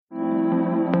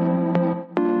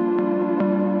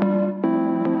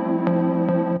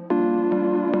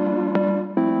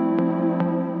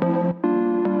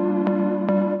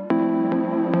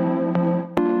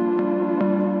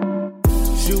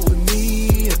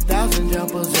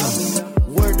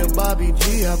Bobby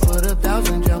G, I put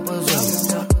 1,000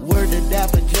 jumpers up. Word to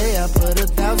Dapper J, I put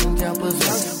 1,000 jumpers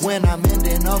up. When I'm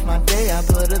ending off my day, I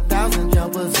put 1,000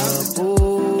 jumpers up.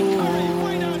 Ooh.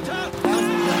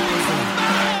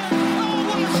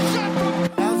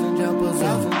 1,000 jumpers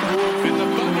up. In the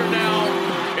Thunder now,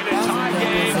 in a tie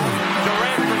game.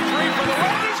 Durant for three for the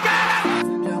win. He's got it!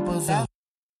 1,000 jumpers up.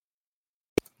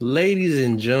 Ladies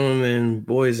and gentlemen,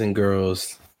 boys and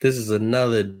girls, this is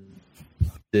another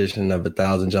edition of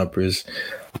 1,000 Jumpers.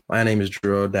 My name is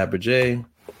Drew Dapper J.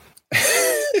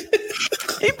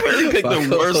 He really picked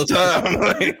the worst time.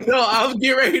 Like, No, I'm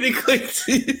getting ready to click.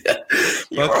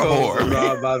 you're a whore.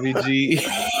 Rob Bobby G.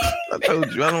 I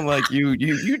told you, I don't like you.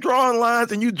 You drawing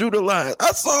lines and you drew the lines.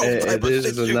 I saw. And this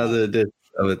is another edition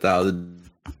of 1,000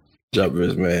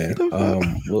 Jumpers, man.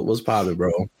 What's poppin',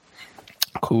 bro?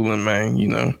 Cooling, man. You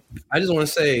know. I just want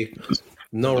to say,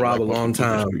 no Rob a long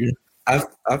time.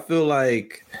 I feel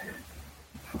like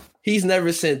he's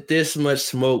never sent this much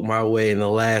smoke my way in the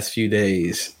last few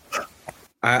days.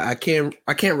 I can't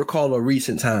recall a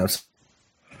recent times.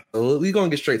 So we're gonna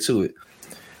get straight to it.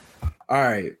 All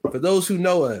right. For those who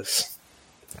know us,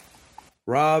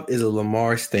 Rob is a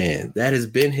Lamar stan. That has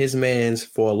been his man's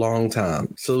for a long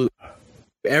time. So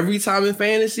every time in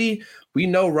fantasy, we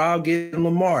know Rob getting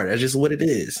Lamar. That's just what it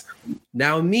is.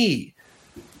 Now me,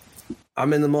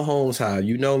 I'm in the Mahomes side.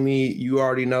 You know me. You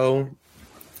already know.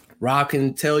 Rob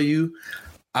can tell you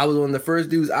I was one of the first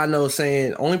dudes I know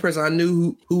saying only person I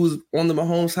knew who was on the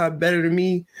Mahomes side better than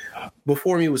me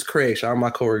before me was Craig. Shout out my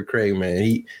coworker Craig,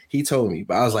 man. He told me,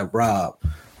 but I was like, Rob,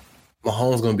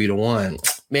 Mahomes gonna be the one.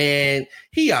 Man,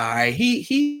 he all right.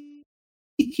 He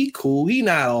cool. He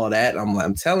not all that.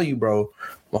 I'm telling you, bro,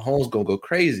 Mahomes gonna go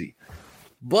crazy.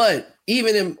 But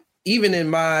even in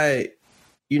my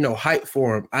hype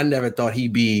for him, I never thought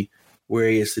he'd be where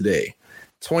he is today.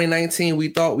 2019, we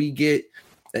thought we'd get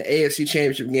an AFC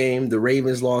Championship game. The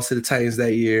Ravens lost to the Titans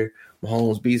that year.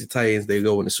 Mahomes beats the Titans. They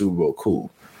go in the Super Bowl.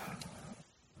 Cool.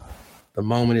 The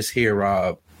moment is here,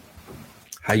 Rob.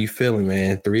 How you feeling,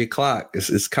 man? 3 o'clock.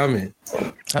 It's coming.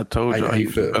 I told you,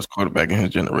 he's the best quarterback in his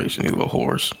generation. He's a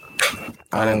horse.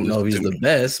 I don't know if he's the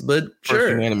best, but sure.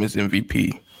 First unanimous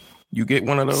MVP. You get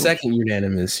one of those? Second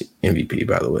unanimous MVP,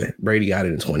 by the way. Brady got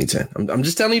it in 2010. I'm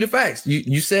just telling you the facts.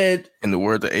 You said... In the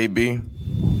words of AB,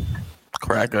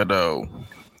 cracker dough.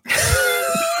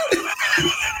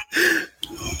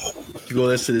 You go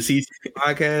listen to the CT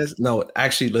podcast? No,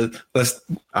 actually, let's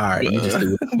all right. You just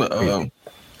do it. But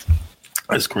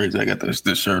that's crazy. I got this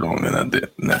shirt on and I did.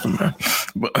 Never mind.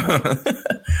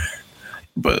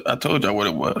 But I told y'all what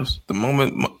it was. The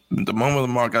moment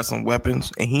Lamar got some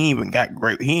weapons and he even got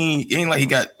great. He ain't like he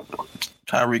got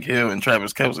Tyreek Hill and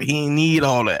Travis Kelce. He ain't need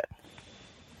all that.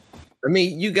 I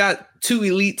mean, you got 2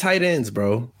 elite tight ends,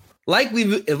 bro.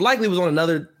 If Likely was on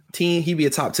another team, he'd be a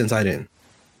top 10 tight end.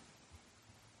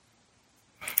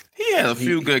 He had a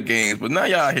few good games, but now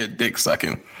y'all out here dick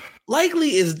sucking.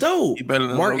 Likely is dope. He better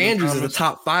than Mark Logan Andrews Thomas. is a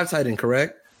top 5 tight end,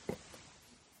 correct?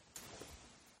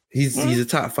 He's a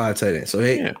top 5 tight end. So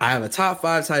hey, yeah. I have a top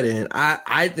 5 tight end.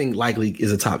 I think Likely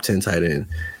is a top 10 tight end.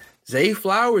 Zay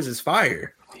Flowers is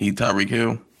fire. He Tyreek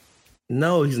Hill?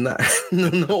 No, he's not.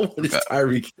 No one is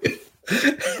Tyreek Hill.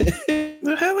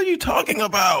 The hell are you talking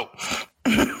about?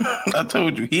 I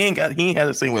told you he ain't had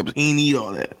the same weapons. He ain't need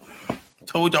all that. I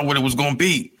told y'all what it was gonna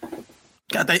be.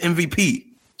 Got that MVP.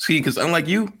 See, because unlike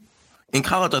you, in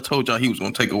college I told y'all he was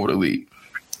gonna take over the league.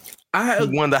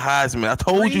 He won the Heisman. I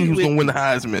told you he was gonna win the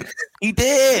Heisman. He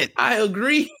did. I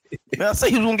agree. Man, I say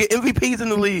he was gonna get MVPs in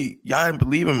the league. Y'all didn't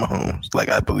believe in Mahomes like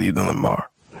I believed in Lamar.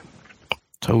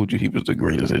 Told you he was the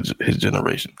greatest of his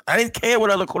generation. I didn't care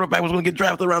what other quarterback was gonna get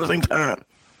drafted around the same time.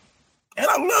 And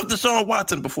I love Deshaun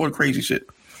Watson before the crazy shit.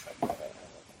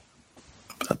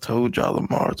 I told y'all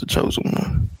Lamar's the chosen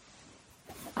one.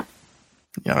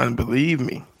 Y'all didn't believe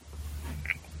me.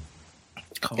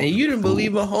 And you didn't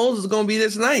believe Mahomes was going to be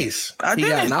this nice. He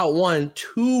didn't. got not 1,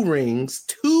 2 rings,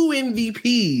 2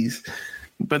 MVPs.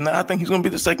 But now I think he's going to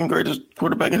be the second greatest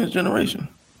quarterback in his generation.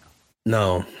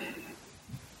 No.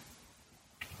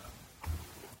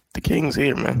 The King's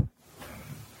here, man.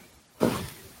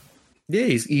 Yeah,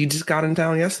 he just got in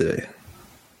town yesterday.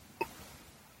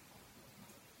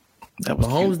 That was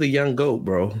Mahomes the young GOAT,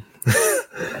 bro.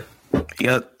 He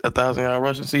got 1,000-yard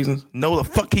rushing seasons? No, the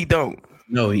fuck he don't.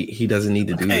 No, he doesn't need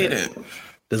to do that.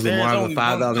 Does Lamar have a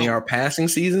 5,000-yard passing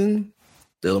season?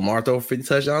 Did Lamar throw 50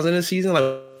 touchdowns in a season?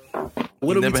 Like,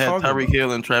 what he never had Tyreek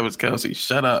Hill and Travis Kelce.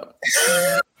 Shut up.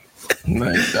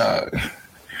 Nice dog.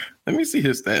 Let me see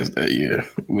his stats that year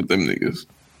with them niggas.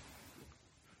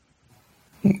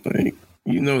 Like,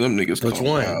 you know them niggas. Which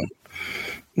one?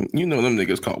 You know them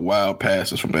niggas caught wild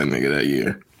passes from that nigga that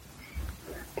year.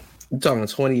 You talking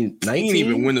 2019? He didn't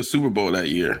even win the Super Bowl that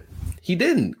year. He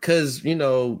didn't, because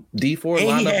D4 And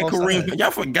lined he had up Kareem. Kareem.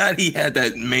 Y'all forgot he had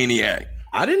that maniac.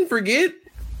 I didn't forget.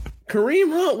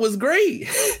 Kareem Hunt was great.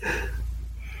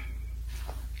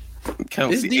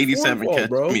 Kelsey, It's D4 87 fault, catches.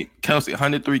 bro. Kelsey,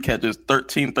 103 catches,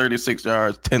 1336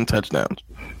 yards, 10 touchdowns.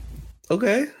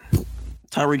 Okay.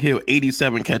 Tyreek Hill,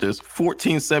 87 catches,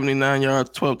 1479 yards,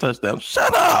 12 touchdowns.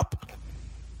 Shut up.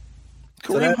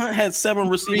 So Kareem that's Hunt had 7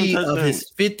 receiving 3 touchdowns. of his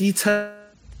 50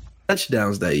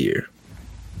 touchdowns that year.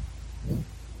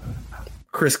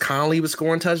 Chris Conley was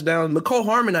scoring touchdowns. McCole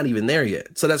Harmon not even there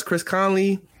yet. So that's Chris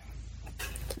Conley.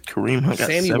 Kareem Hunt got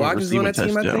Sammy 7 Watkins on receiving that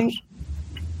team, I touchdowns.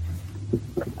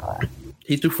 think.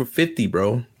 He threw for 50,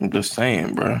 bro. I'm just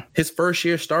saying, bro. His first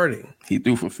year starting. He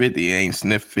threw for 50. He ain't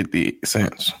sniffed 50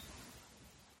 cents.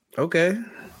 Okay.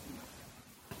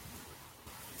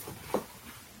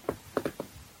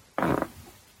 I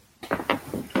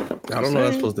don't know what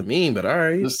that's supposed to mean, but all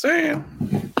right. Just saying.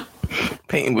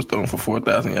 Peyton was throwing for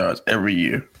 4,000 yards every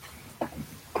year.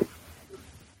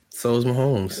 So is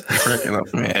Mahomes. Cracking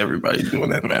up, man. Everybody's doing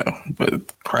that now. But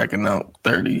cracking out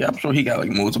 30. I'm sure he got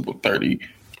like multiple 30,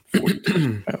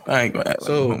 40. I ain't going to act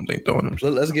So, like Mahomes ain't throwing them.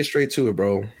 Let's get straight to it,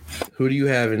 bro. Who do you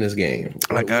have in this game?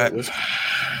 I got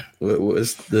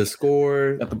What's the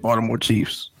score? the Baltimore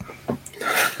Chiefs.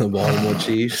 The Baltimore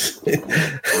Chiefs.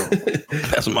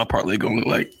 That's what my parlay going to look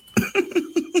like.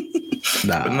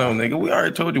 Nah. But no, nigga, we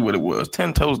already told you what it was.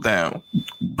 10 toes down.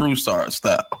 Broussard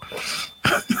style.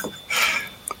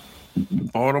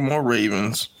 Baltimore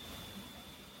Ravens.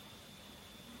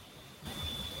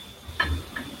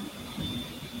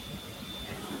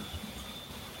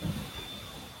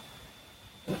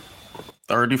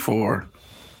 $34.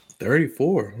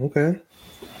 34. Okay.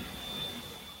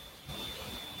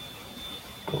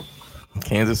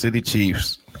 Kansas City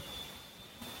Chiefs.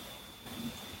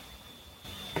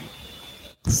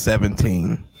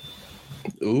 17.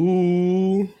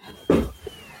 Ooh.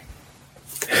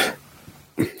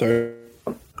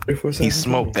 34. He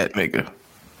smoked that nigga.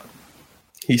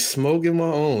 He's smoking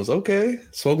Mahomes. Okay.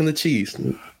 Smoking the Chiefs.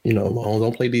 Mahomes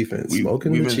don't play defense.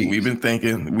 Smoking the Chiefs. We've been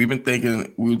thinking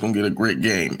we was gonna get a great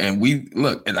game. And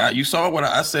you saw what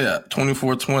I said,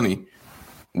 24-20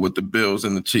 with the Bills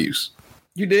and the Chiefs.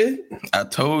 You did? I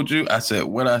told you, I said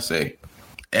what I say.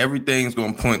 Everything's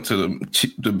gonna point to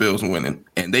the Bills winning.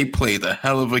 And they played a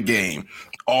hell of a game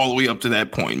all the way up to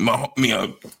that point.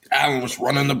 Allen was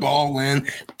running the ball in,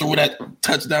 threw that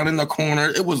touchdown in the corner.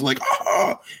 It was like,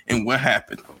 and what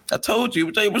happened? I told you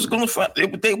they was gonna fight.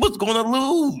 They was gonna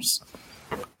lose.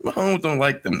 Mahomes don't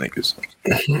like them niggas.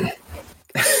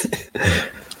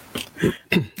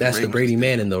 That's the Brady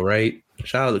Manning, though, right?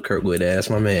 Shout out to Kirkwood, ass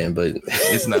my man, but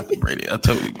It's not the Brady. I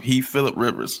told you, he Phillip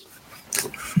Rivers.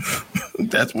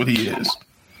 That's what he is.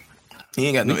 He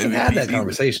ain't got no we can MVP. have that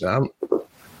conversation.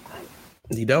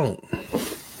 You don't.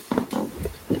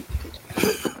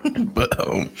 But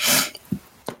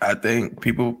I think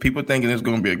people thinking it's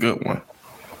going to be a good one.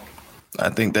 I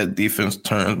think that defense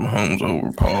turns Mahomes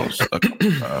over Paul's a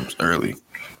couple times early,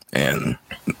 and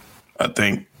I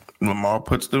think Lamar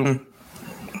puts them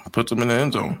in the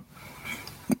end zone.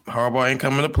 Harbaugh ain't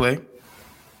coming to play.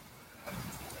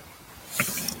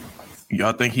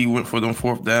 Y'all think he went for them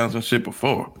 4th downs and shit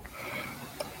before?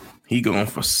 He going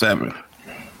for 7.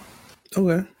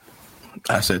 Okay.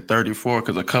 I said 34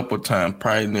 because a couple of times,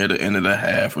 probably near the end of the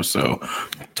half or so,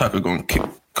 Tucker gonna kick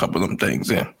a couple of them things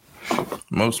in.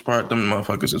 Most part, them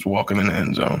motherfuckers is walking in the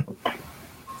end zone.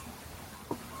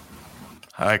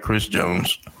 Hi, Chris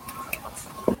Jones.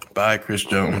 Bye, Chris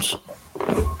Jones.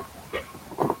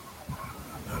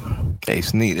 Hey,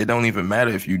 Snead, it don't even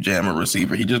matter if you jam a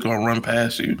receiver. He just gonna run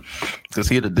past you. Because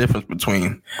here's the difference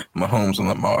between Mahomes and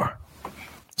Lamar.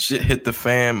 Shit hit the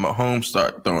fan, Mahomes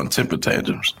start throwing temper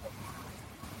tantrums.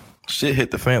 Shit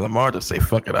hit the fan, Lamar just say,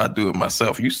 fuck it, I'll do it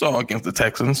myself. You saw against the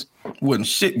Texans, wasn't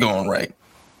shit going right.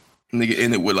 Nigga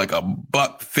ended with like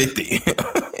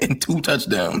 $150 and 2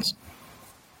 touchdowns.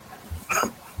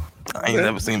 I ain't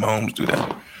never seen Mahomes do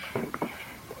that.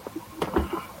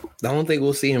 I don't think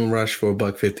we'll see him rush for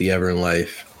 $150 ever in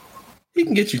life. He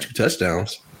can get you 2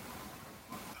 touchdowns.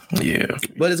 Yeah.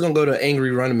 But it's going to go to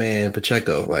angry run man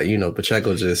Pacheco.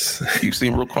 Pacheco just... You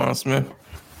seen Roquan Smith?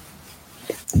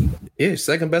 Yeah,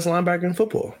 second best linebacker in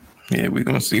football. Yeah, we're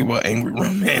going to see what angry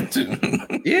run man do.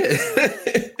 Yeah.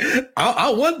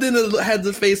 I want them to have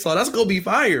the face on. That's going to be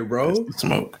fire, bro.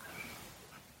 Smoke.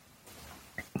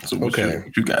 So what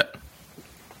you got?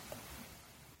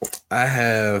 I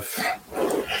have...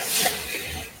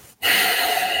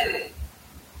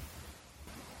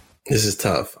 This is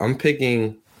tough. I'm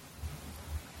picking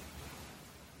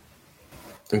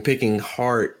I'm picking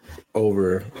heart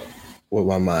over what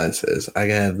my mind says. I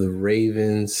have the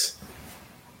Ravens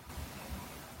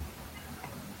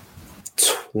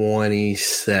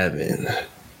 27.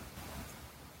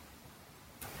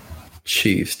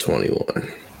 Chiefs 21.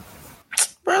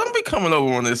 Bro, don't be coming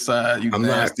over on this side, you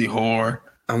nasty whore.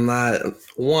 I'm not.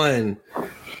 One,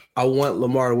 I want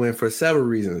Lamar to win for several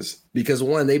reasons. Because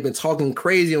one, they've been talking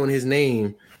crazy on his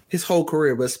name his whole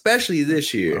career, but especially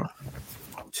this year.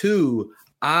 Two,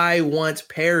 I want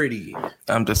parity.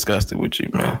 I'm disgusted with you,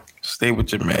 man. Stay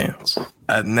with your mans.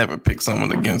 I'd never pick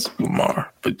someone against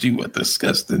Lamar, but you a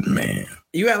disgusting man.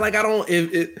 You act like I don't.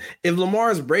 If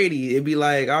Lamar's Brady, it'd be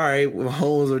like, all right,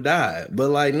 Mahomes or die. But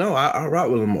like, no, I rock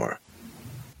with Lamar.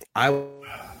 I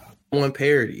want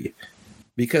parity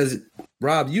because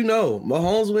Rob, you know,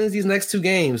 Mahomes wins these next 2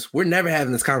 games. We're never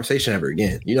having this conversation ever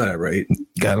again. You know that, right?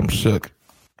 Got him shook,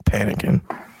 panicking.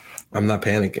 I'm not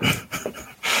panicking.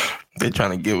 They're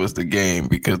trying to give us the game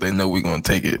because they know we're gonna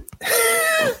take it.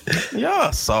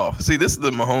 Y'all soft. See, this is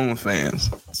the Mahomes fans.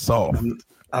 Soft.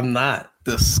 I'm not.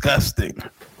 Disgusting.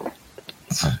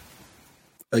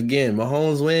 Again,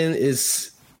 Mahomes win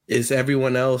is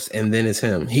everyone else, and then it's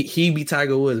him. He beat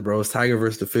Tiger Woods, bro. It's Tiger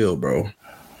versus the field, bro.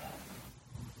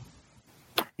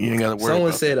 You ain't gotta worry.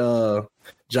 Someone said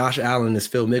Josh Allen is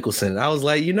Phil Mickelson. I was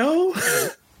like, you know,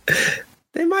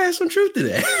 they might have some truth to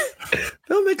that.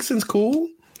 Phil Mickelson's cool.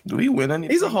 Do he win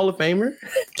anything? He's a Hall of Famer.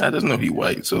 I just know he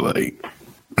white, so like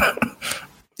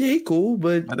yeah, he cool,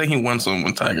 but I think he won some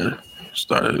when Tiger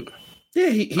started. Yeah,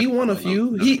 he won a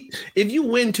few. If you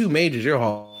win 2 majors, you're a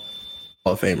Hall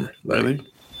of Famer. Like, Really?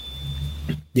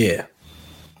 Yeah.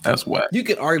 That's whack. You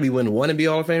could arguably win 1 and be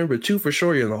Hall of Famer, but 2 for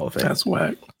sure you're in the Hall of Fame. That's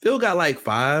whack. Phil got like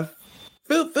 5.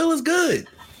 Phil is good.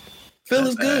 Phil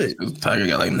is good. Tiger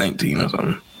got like 19 or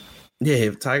something. Yeah,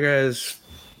 if Tiger has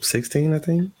 16, I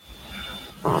think.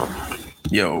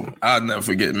 Yo, I'll never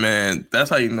forget, man. That's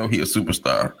how you know he a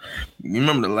superstar. You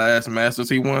remember the last Masters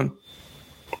he won?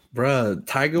 Bruh,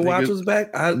 Tiger Watch was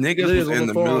back. Niggas was in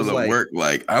the middle of work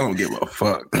like, I don't give a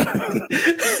fuck.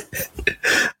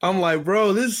 I'm like,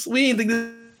 bro, we didn't think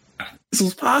this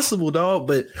was possible, dog.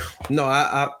 But no,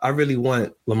 I really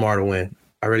want Lamar to win.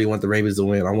 I really want the Ravens to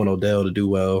win. I want Odell to do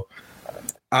well.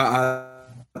 I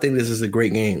think this is a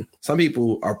great game. Some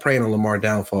people are praying on Lamar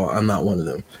downfall. I'm not one of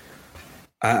them.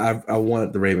 I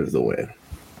want the Ravens to win.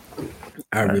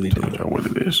 I really do. Know what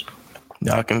it is.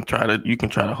 You can try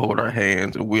to hold our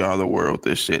hands and we are the world with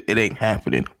this shit. It ain't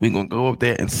happening. We gonna go up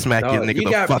there and smack your nigga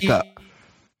the fuck up.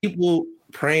 People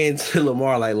praying to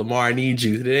Lamar like, Lamar, I need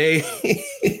you today.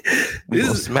 This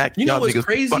is smack. You know what's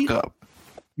crazy? Fuck up.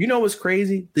 You know what's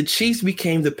crazy? The Chiefs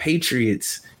became the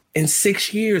Patriots in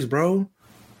 6 years, bro.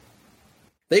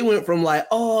 They went from like,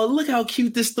 oh, look how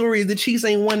cute this story is. The Chiefs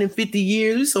ain't won in 50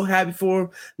 years. We're so happy for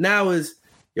them. Now is,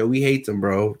 yo, we hate them,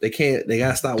 bro. They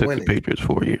gotta stop winning. The Patriots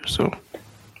 4 years, so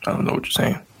I don't know what you're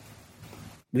saying.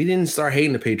 We didn't start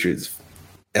hating the Patriots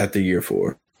after year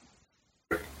 4.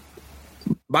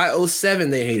 By 2007,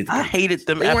 they hated them. I hated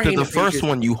them after the first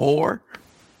one, you whore.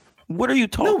 What are you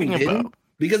talking about?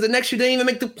 Because the next year they didn't even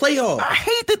make the playoffs. I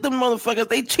hated them motherfuckers.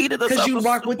 They cheated us. Because you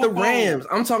rock with the Rams.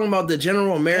 I'm talking about the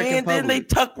general American and public. then they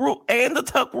tuck rule and the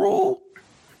tuck rule.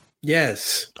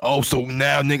 Yes. Oh, so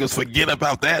now niggas forget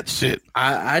about that shit.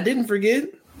 I didn't forget.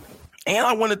 And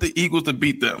I wanted the Eagles to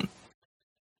beat them.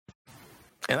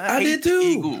 And I did too. The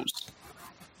Eagles.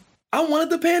 I wanted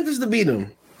the Panthers to beat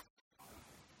them.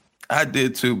 I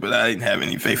did too, but I didn't have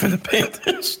any faith in the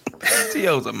Panthers.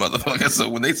 T.O.'s a motherfucker, so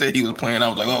when they said he was playing, I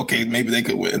was like, okay, maybe they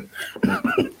could win.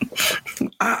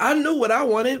 I knew what I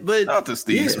wanted, but shout out to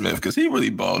Steve Smith because he really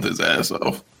balled his ass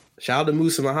off. Shout out to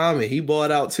Musa Muhammad. He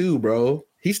balled out too, bro.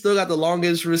 He still got the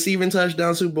longest receiving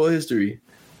touchdown Super Bowl history.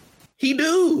 He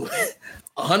do.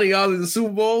 100 yards in the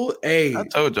Super Bowl. Hey, I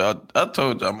told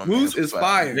y'all, my Moose is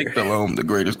fire. Nick Delhomme, the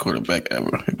greatest quarterback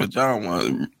ever, but y'all want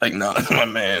to acknowledge my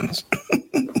man's.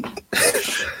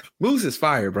 Moose is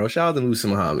fire, bro. Shout out to Musa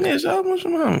Muhammad. Yeah, shout out to Musa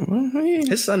Muhammad.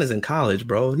 His son is in college,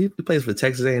 bro. He plays for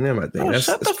Texas A&M, I think.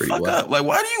 Shut the fuck up. Like,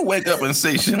 why do you wake up and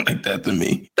say shit like that to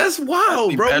me? That's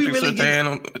wild, bro. Patrick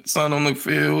Surtain, son on the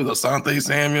field, Asante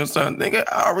Samuel, son. Nigga,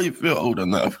 I already feel old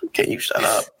enough. Can you shut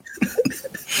up?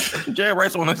 Jerry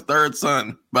Rice on his 3rd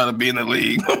son about to be in the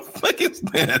league. What the fuck is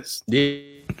this?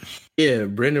 Yeah,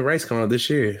 Brendan Rice coming out this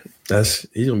year.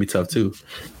 He's gonna be tough too.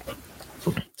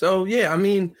 So yeah, I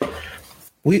mean,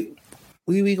 we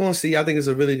gonna see. I think it's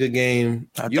a really good game.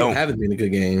 You don't have it been a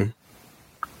good game.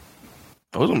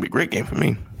 It was gonna be a great game for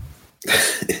me.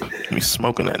 Me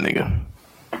smoking that nigga,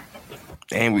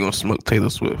 and we gonna smoke Taylor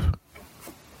Swift.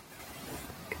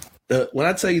 When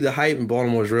I tell you the hype in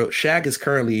Baltimore is real, Shaq is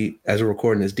currently, as we're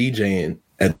recording this, DJing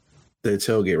at the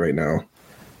tailgate right now.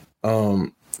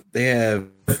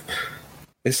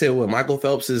 They said what Michael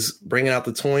Phelps is bringing out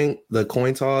the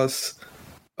coin toss.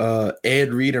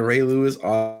 Ed Reed and Ray Lewis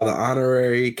are the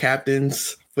honorary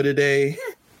captains for the day.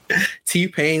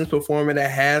 T-Pain's performing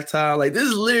at halftime. Like, this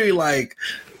is literally like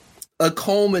a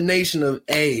culmination of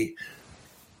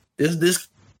this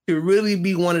could really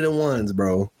be one of the ones,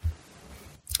 bro.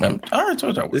 I already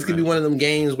told y'all. This could be one of them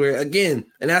games where, again,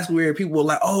 and that's where people are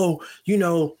like, oh,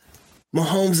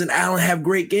 Mahomes and Allen have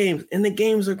great games, and the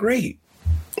games are great,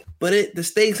 but the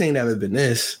stakes ain't never been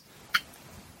this.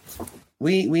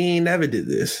 We ain't never did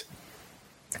this.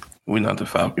 We're not the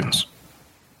Falcons.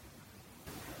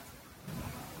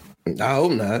 I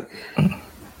hope not.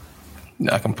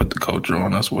 I can put the culture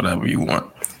on us, whatever you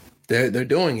want. They're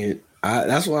doing it.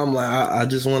 That's why I'm like, I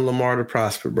just want Lamar to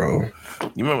prosper, bro.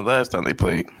 You remember last time they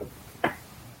played?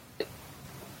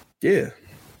 Yeah.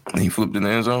 And he flipped in the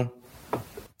end zone?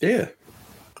 Yeah.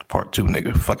 Part 2,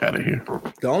 nigga. Fuck out of here.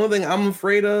 The only thing I'm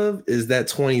afraid of is that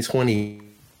 2020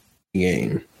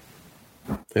 game.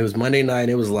 It was Monday night.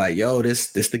 It was like, yo, this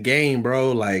the game,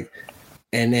 bro. Like,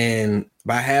 and then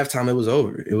by halftime, it was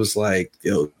over. It was like,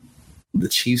 yo, the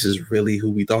Chiefs is really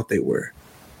who we thought they were.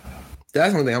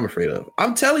 That's one thing I'm afraid of.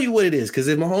 I'm telling you what it is, because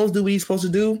if Mahomes do what he's supposed to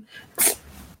do,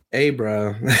 hey,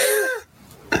 bro,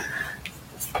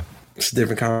 it's a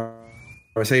different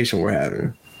conversation we're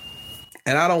having.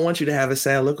 And I don't want you to have a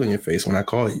sad look on your face when I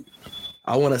call you.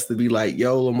 I want us to be like,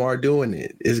 yo, Lamar doing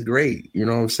it. It's great. You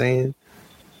know what I'm saying?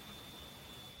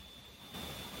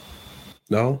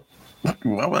 No?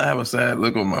 Why would I have a sad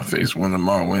look on my face when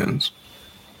Lamar wins?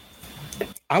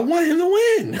 I want him to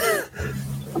win.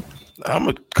 I'm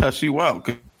gonna cuss you out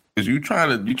because you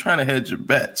trying to hedge your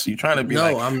bets. You trying to be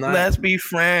I'm not. Let's be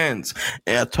friends.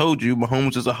 And I told you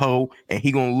Mahomes is a hoe and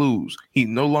he gonna lose. He's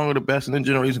no longer the best in the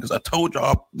generation because I told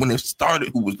y'all when it started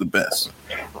who was the best.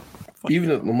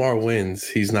 Even if Lamar wins,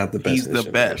 he's not the best. He's the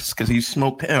best because he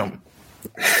smoked him.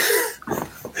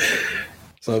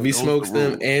 So if he smokes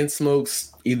them and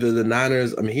smokes either the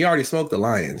Niners, I mean, he already smoked the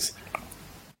Lions.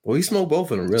 Well, he smoked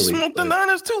both of them, really. Smoked the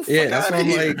Niners too. Yeah, that's what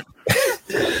I'm like.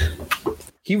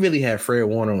 He really had Fred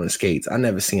Warner on his skates. I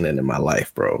never seen it in my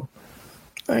life, bro.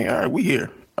 Hey, all right, we here.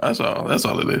 That's all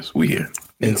it is. We here.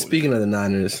 And speaking of the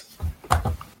Niners,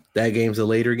 that game's a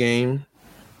later game.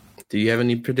 Do you have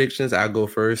any predictions? I'll go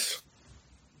first.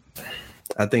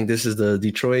 I think this is the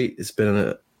Detroit. It's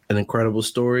been an incredible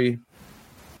story.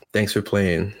 Thanks for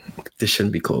playing. This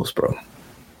shouldn't be close, bro.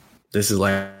 This is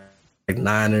like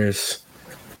Niners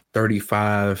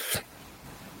 35,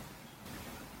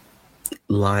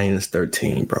 Lions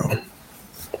 13, bro.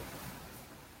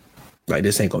 Like,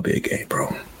 this ain't gonna be a game,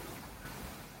 bro.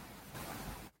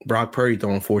 Brock Purdy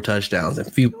throwing 4 touchdowns,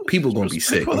 and people gonna be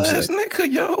sick. Nigga,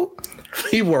 yo.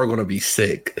 People are gonna be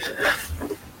sick.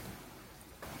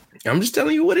 I'm just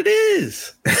telling you what it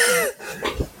is.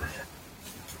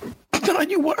 No,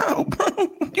 you wild, bro.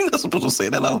 You're not supposed to say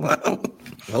that out loud.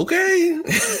 Okay.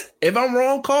 If I'm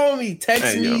wrong, call me,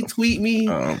 text me, tweet me.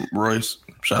 Royce,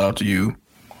 shout out to you.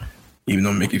 Even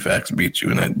though Mickey Fax beat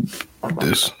you in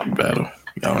this battle.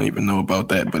 I don't even know about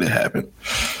that, but it happened.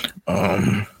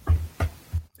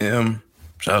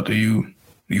 Shout out to you.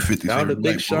 You 50. Shout out to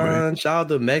Big Sean. Shout out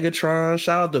to Megatron.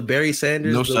 Shout out to Barry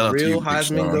Sanders. No shout out to you,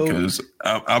 Heisman Big Sean, because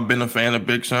I've been a fan of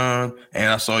Big Sean,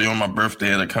 and I saw you on my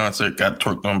birthday at a concert. Got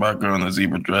twerked on by a girl in a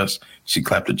zebra dress. She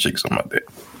clapped the chicks on my dick.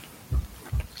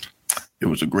 It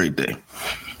was a great day,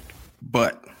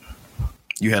 but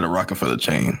you had a Rockefeller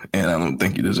chain, and I don't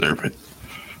think you deserve it.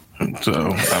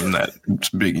 So I'm not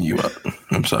bigging you up.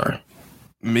 I'm sorry.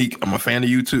 Meek, I'm a fan of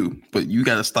you too, but you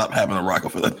got to stop having a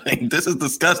Rockefeller thing. This is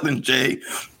disgusting, Jay.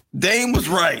 Dame was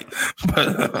right, but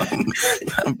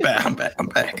I'm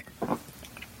back.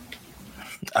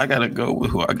 I got to go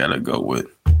with who I got to go with.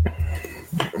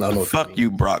 No, fuck you,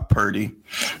 Brock Purdy.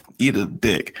 Eat a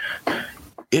dick.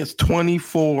 It's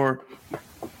 24.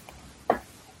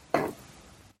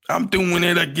 I'm doing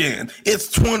it again.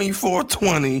 It's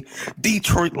 24-20.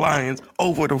 Detroit Lions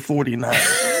over the 49ers.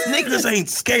 Niggas ain't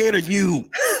scared of you.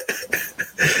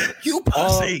 You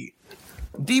pussy.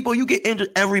 Debo, you get injured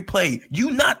every play.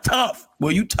 You not tough.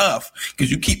 Well, you tough because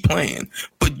you keep playing.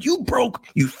 But you broke.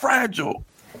 You fragile.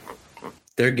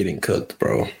 They're getting cooked,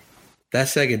 bro. That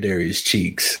secondary is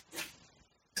cheeks.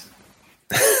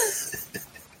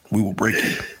 We will break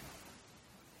you.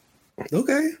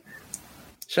 Okay.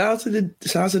 Shout out to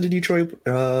the Detroit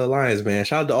Lions, man.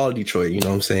 Shout out to all Detroit. You know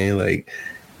what I'm saying? Like,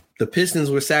 the Pistons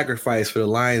were sacrificed for the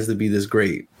Lions to be this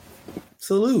great.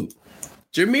 Salute.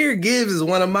 Jahmyr Gibbs is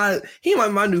one of my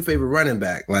new favorite running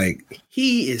back. Like,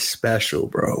 he is special,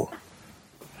 bro.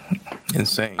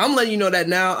 Insane. I'm letting you know that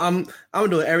now. I'm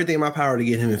doing everything in my power to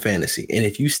get him in fantasy. And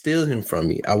if you steal him from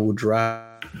me, I will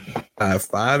drive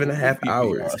 5.5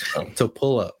 hours to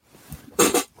pull up.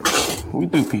 We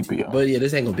do PPR. But yeah,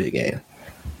 this ain't gonna be a game.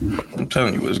 I'm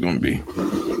telling you what it's gonna be.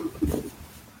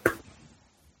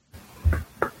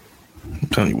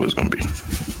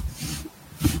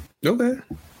 Okay.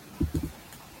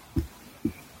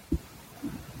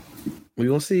 We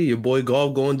gonna see your boy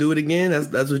Golf going to do it again.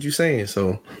 That's what you're saying.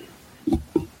 So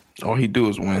all he do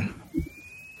is win.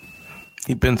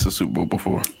 He been to Super Bowl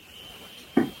before.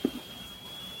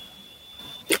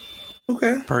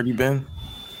 okay. Purdy been?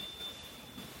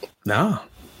 Nah.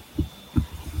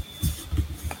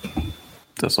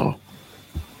 That's all.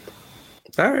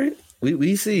 All right.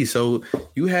 We see. So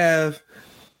you have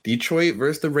Detroit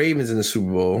versus the Ravens in the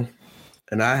Super Bowl,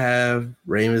 and I have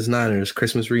Ravens Niners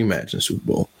Christmas rematch in the Super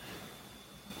Bowl.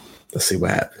 Let's see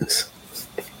what happens.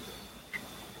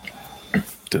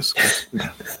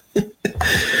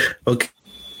 Okay.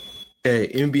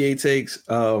 NBA takes.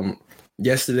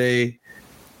 Yesterday,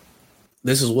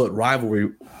 this is what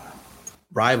rivalry.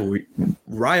 I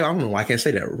don't know why I can't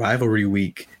say that. Rivalry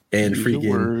week and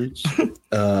freaking.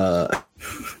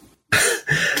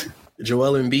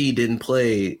 Joel Embiid didn't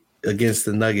play against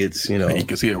the Nuggets, you know.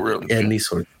 Because he a real. And these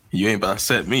sort. You ain't about to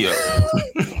set me up.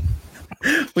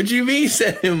 What you mean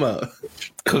set him up?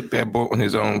 Cook that boy on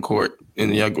his own court,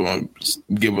 and y'all going to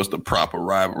give us the proper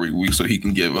rivalry week so he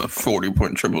can give a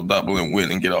 40-point triple-double and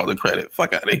win and get all the credit.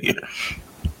 Fuck out of here.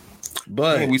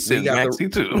 But we said Maxey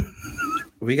too.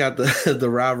 We got the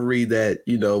rivalry that,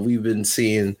 you know, we've been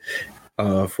seeing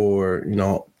for,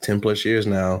 10 plus years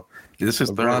now. Is this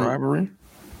his third rivalry?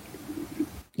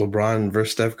 LeBron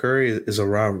versus Steph Curry is a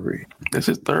rivalry. That's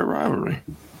his third rivalry.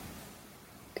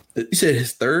 You said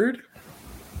his third?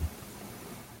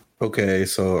 Okay,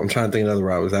 so I'm trying to think of other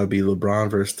rivalries. That would be LeBron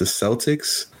versus the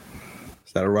Celtics.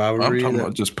 Is that a rivalry? I'm talking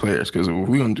about just players, because if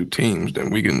we're going to do teams,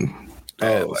 then we can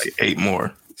add like 8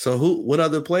 more. So what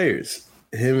other players?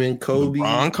 Him and Kobe?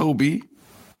 LeBron, Kobe.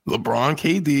 LeBron,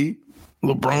 KD.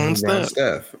 LeBron,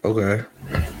 Steph. Okay.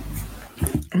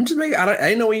 I'm just making. I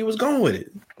didn't know where he was going with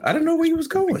it. I didn't know where he was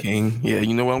going. King. Yeah,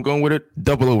 you know where I'm going with it?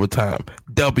 Double overtime.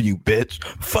 W, bitch.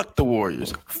 Fuck the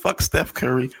Warriors. Fuck Steph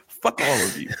Curry. Fuck all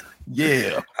of you.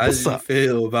 Yeah. How did you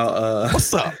feel about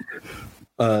what's up?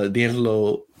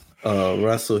 D'Angelo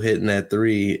Russell hitting that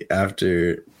 3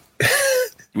 after?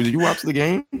 Did you watch the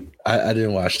game? I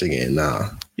didn't watch the game. Nah.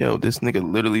 Yo, this nigga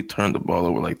literally turned the ball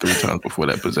over like 3 times before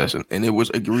that possession, and it was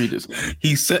egregious.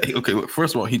 He said, "Okay, look,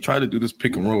 first of all, he tried to do this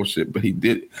pick and roll shit, but he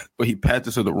passed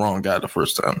it to the wrong guy the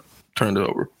first time. Turned it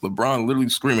over. LeBron literally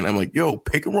screaming. I'm like, yo,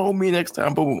 pick and roll me next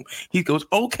time. Boom. He goes,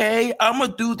 okay, I'm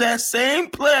gonna do that same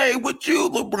play with you,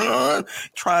 LeBron.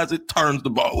 Tries it, turns the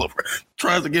ball over.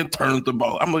 Tries again, turns the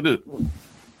ball. I'm like, yo,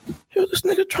 this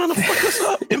nigga trying to fuck us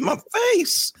up in my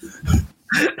face."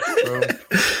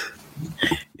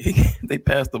 They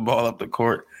passed the ball up the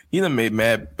court. He done made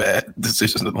mad bad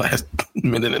decisions in the last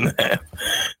minute and a half.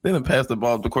 They done passed the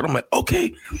ball up the court. I'm like,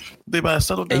 okay, they about to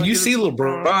settle down. And you see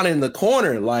LeBron in the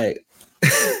corner, like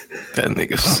that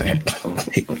nigga said.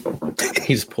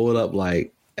 He's pulled up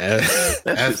like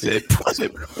that's it.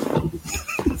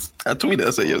 I tweeted, I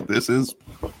said, yo, this is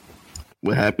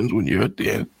what happens when you're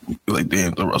like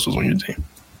D'Angelo Russell's on your team.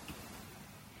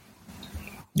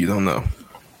 You don't know.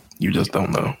 You just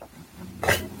don't know.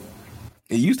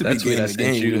 It used to be game to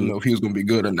game. You didn't know if he was going to be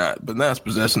good or not. But now it's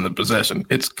possession to possession.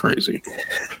 It's crazy.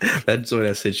 That's what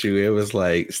I said you. It was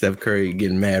like Steph Curry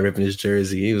getting mad, ripping his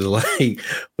jersey. He was like,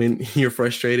 when you're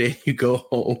frustrated, you go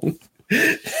home.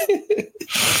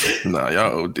 Nah,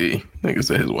 y'all OD. Nigga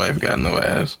said his wife got no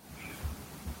ass.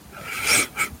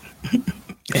 And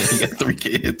he got 3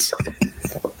 kids.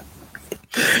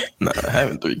 Nah,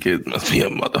 having 3 kids must be a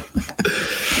mother.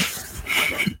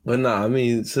 But nah, I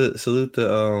mean, salute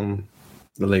to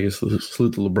the Lakers,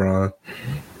 salute to LeBron.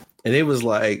 And it was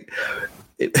like,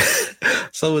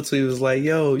 someone tweeted was like,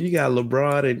 yo, you got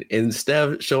LeBron and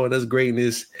Steph showing us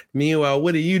greatness. Meanwhile,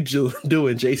 what are you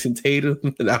doing, Jason Tatum?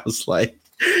 And I was like,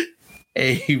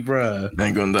 hey, bruh. I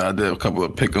ain't gonna die. I did a couple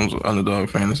of pick'ems with Underdog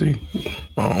Fantasy.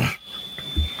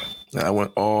 I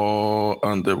went all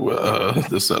under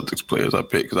the Celtics players I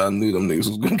picked because I knew them niggas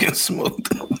was gonna get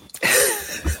smoked.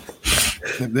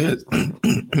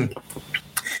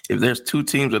 If there's 2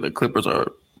 teams that the Clippers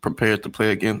are prepared to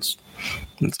play against,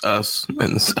 it's us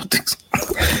and the Celtics.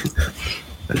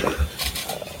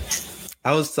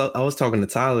 I was talking to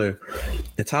Tyler,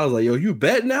 and Tyler's like, yo, you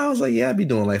bet now? I was like, yeah, I be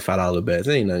doing like $5 bets.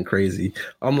 It ain't nothing crazy.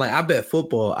 I'm like, I bet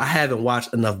football. I haven't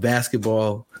watched enough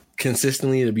basketball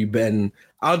consistently to be betting.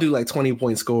 I'll do like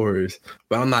 20-point scorers,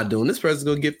 but I'm not doing this person's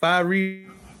gonna get 5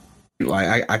 rebounds.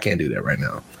 Like I can't do that right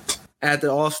now. At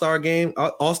the All-Star game,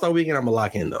 All-Star weekend, I'm gonna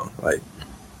lock in though. Like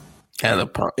had a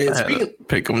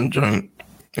pick 'em joint,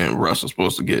 and Russ was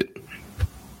supposed to get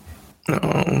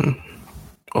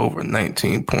over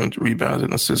 19 points, rebounds,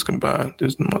 and assists combined.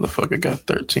 This motherfucker got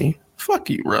 13. Fuck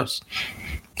you, Russ.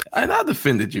 And I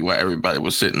defended you while everybody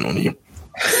was sitting on you.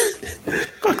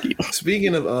 Fuck you.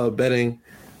 Speaking of betting,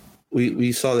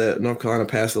 we saw that North Carolina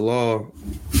passed a law.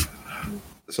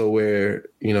 So where,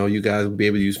 you guys will be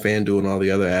able to use FanDuel and all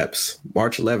the other apps.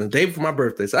 March 11th, day before my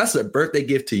birthday. So that's a birthday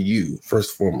gift to you,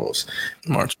 first and foremost.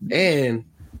 March. And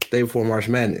day before March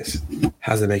Madness.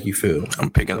 How's it make you feel? I'm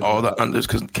picking all the unders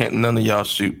because none of y'all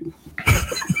shoot.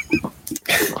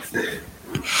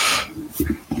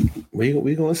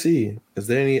 We gonna see. Is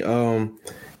there any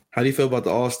how do you feel about the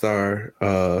All-Star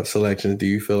selection? Do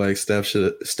you feel like Steph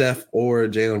or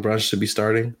Jalen Brunson should be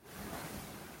starting?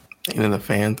 And then the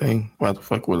fan thing, why the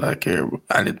fuck would I care?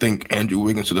 I didn't think Andrew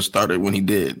Wiggins should have started when he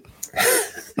did.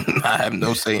 I have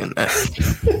no say in that.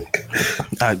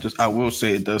 I will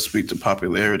say it does speak to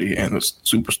popularity and the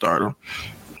superstardom.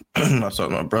 I was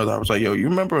talking to my brother. I was like, yo, you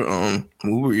remember when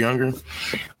we were younger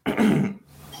and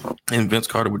Vince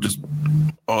Carter would just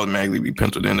automatically be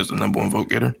penciled in as the number 1 vote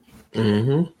getter?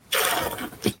 Mm-hmm.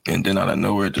 And then out of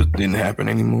nowhere, it just didn't happen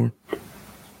anymore.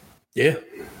 Yeah.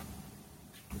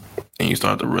 And you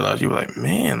start to realize, you were like,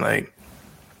 man, like,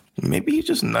 maybe he's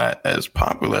just not as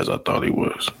popular as I thought he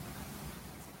was.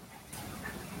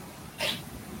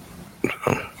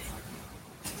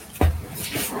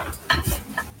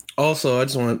 Also, I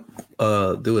just want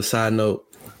to do a side note.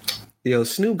 Yo,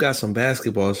 Snoop got some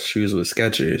basketball shoes with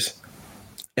Skechers.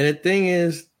 And the thing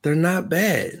is, they're not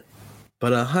bad.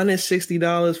 But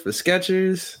 $160 for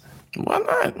Skechers? Why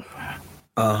not?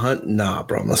 Nah,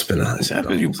 bro, I'm not spending $100.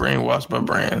 Because you brainwashed by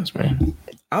brands, man.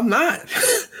 I'm not.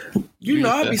 you know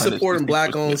I be supporting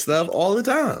black-owned stuff all the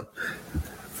time.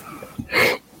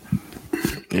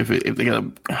 If they got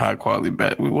a high-quality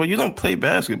well, you don't play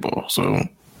basketball, so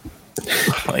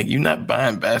like you're not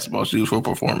buying basketball shoes for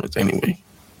performance anyway.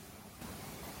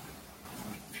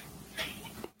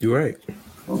 You're right.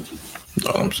 That's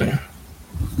all I'm saying.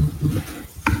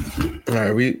 All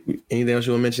right, anything else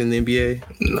you want to mention in the NBA?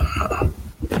 Nah.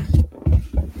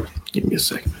 Give me a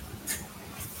second.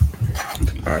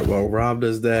 All right, well, Rob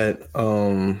does that.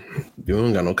 You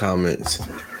don't got no comments.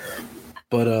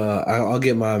 But I'll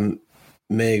get my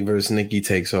Meg versus Nicki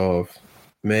takes off.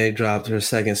 Meg dropped her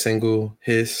second single,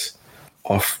 Hiss,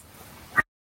 off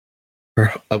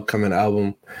her upcoming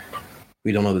album.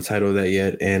 We don't know the title of that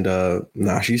yet. And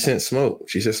she sent smoke.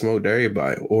 She sent smoke to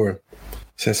everybody, or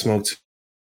sent smoke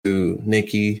to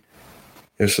Nicki.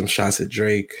 There's some shots at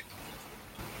Drake.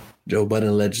 Joe Budden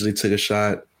allegedly took a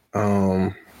shot.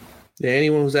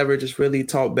 Anyone who's ever just really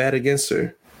talked bad against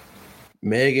her.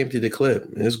 Meg emptied the clip.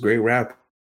 It's great rap.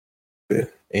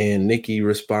 And Nicki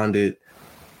responded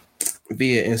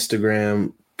via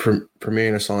Instagram,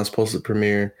 premiering a song that's supposed to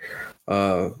premiere.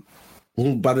 By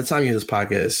the time you hear this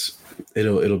podcast,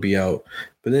 it'll be out.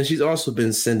 But then she's also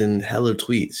been sending hella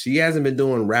tweets. She hasn't been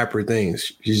doing rapper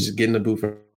things. She's just getting the booth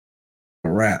and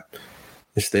rap.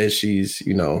 Instead, she's,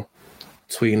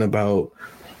 tweeting about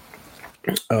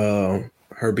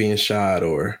her being shot,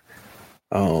 or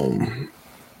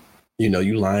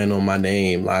you lying on my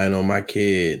name, lying on my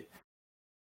kid,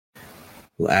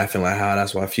 laughing like how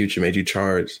that's why Future made you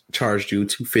charged you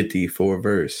 $250 for a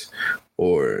verse,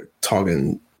 or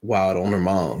talking wild on her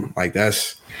mom. Like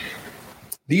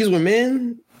these were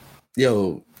men,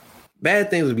 bad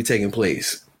things would be taking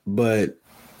place, but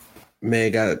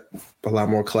Meg got a lot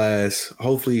more class.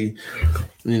 Hopefully,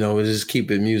 we'll just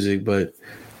keep it music, but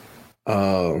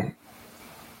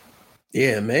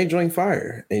Meg joined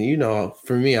fire. And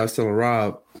for me, I was telling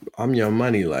Rob, I'm Young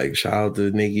Money. Like, shout out to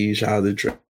Nicki, shout out to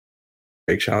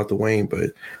Drake, shout out to Wayne,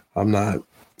 but I'm not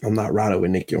riding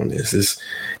with Nicki on this. It's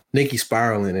Nicki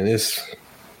spiraling, and it's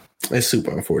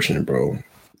super unfortunate, bro.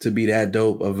 To be that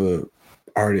dope of a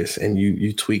artist and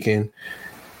you tweaking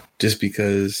just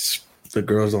because the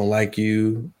girls don't like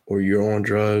you, or you're on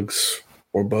drugs,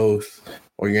 or both,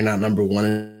 or you're not number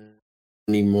 1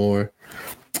 anymore.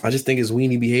 I just think it's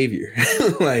weenie behavior.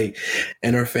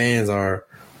 And her fans are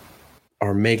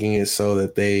making it so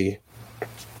that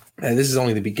and this is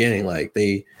only the beginning,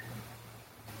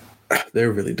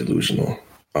 they're really delusional.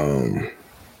 I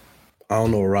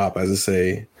don't know what Rob has to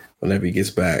say whenever he gets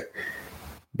back.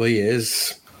 But yeah,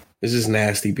 it's just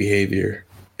nasty behavior.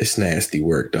 It's nasty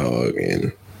work, dog.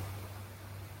 And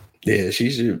yeah, she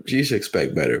should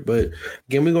expect better. But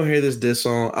again, we're gonna hear this diss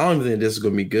song. I don't even think this is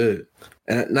gonna be good.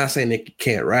 And I'm not saying Nicki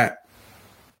can't rap,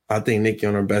 I think Nikki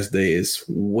on her best day is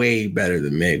way better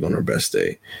than Meg on her best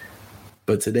day.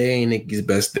 But today ain't Nikki's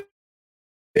best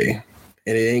day.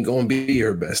 And it ain't going to be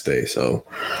her best day. So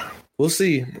we'll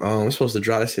see. We're supposed to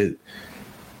draw this at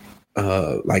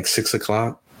like 6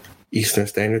 o'clock Eastern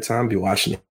Standard Time. Be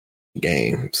watching the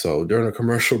game. So during a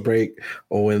commercial break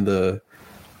or when the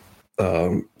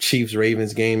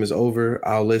Chiefs-Ravens game is over,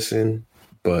 I'll listen.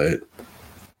 But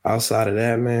outside of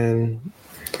that, man,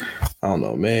 I don't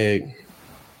know. Meg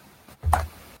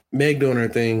doing her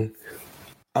thing.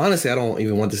 Honestly, I don't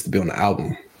even want this to be on the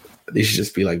album. These should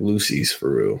just be like Lucy's for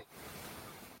real.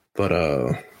 But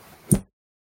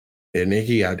yeah,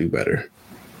 Nikki gotta do better.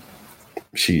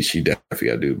 She definitely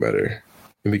gotta do better.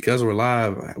 And because we're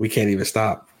live, we can't even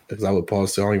stop. Because I would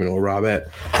pause to I don't even know where Rob at.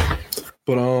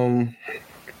 But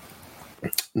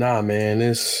nah,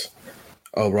 man,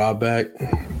 Rob back.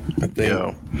 I think.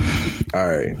 Yo. All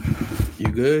right. You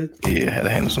good? Yeah, I had to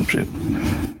handle some shit.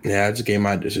 Yeah, I just gave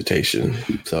my dissertation.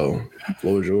 So,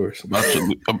 what was yours?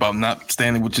 About not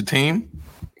standing with your team?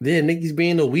 Yeah, Nikki's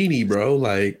being a weenie, bro.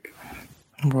 Like,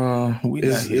 bro,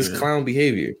 it's clown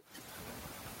behavior.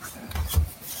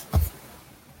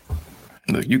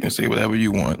 Look, you can say whatever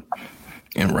you want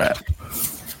in rap.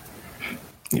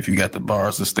 If you got the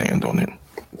bars to stand on it.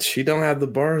 She don't have the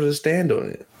bars to stand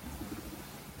on it.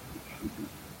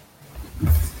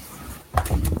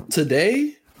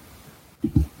 Today,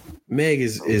 Meg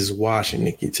is washing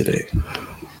Nikki today.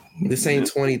 This ain't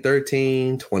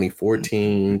 2013,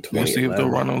 2014, 2011. Let's see if they'll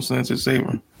run on Sensei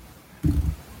Saber.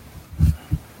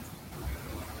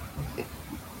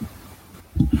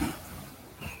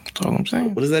 That's all I'm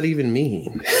saying. What does that even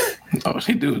mean? Oh,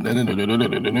 she do.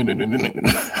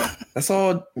 That's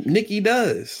all Nikki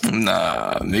does.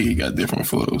 Nah, Nikki got different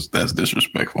flows. That's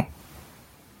disrespectful.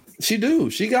 She do.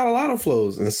 She got a lot of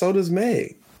flows, and so does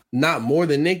Meg. Not more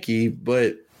than Nikki,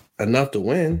 but enough to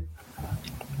win.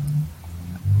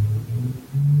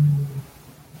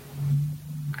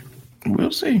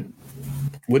 We'll see.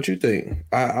 What you think?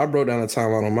 I broke down the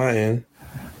timeline on my end.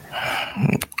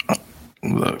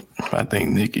 Look, I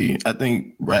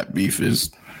think rap beef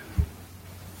is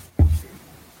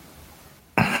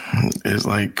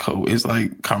like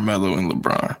Carmelo and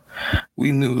LeBron.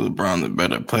 We knew LeBron the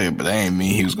better player, but that ain't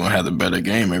mean he was gonna have the better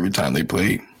game every time they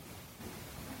played.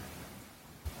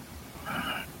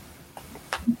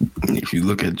 If you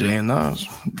look at Jay and Nas,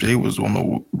 Jay was on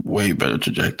a way better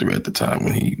trajectory at the time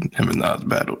when him and Nas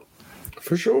battled.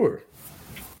 For sure.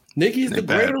 Nicki's the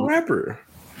greater rapper.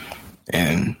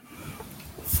 And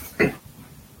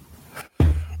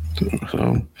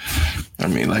so, I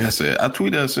mean, like I said, I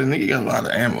tweeted, I said, Nikki got a lot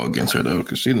of ammo against her, though,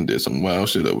 because she done did some wild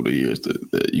shit over the years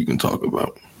that you can talk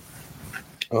about.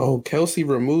 Oh, Kelsey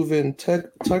removing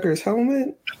Tucker's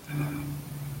helmet?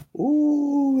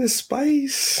 Ooh, it's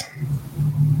spice.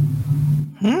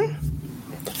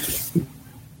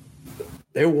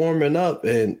 They're warming up,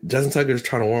 and Justin Tucker's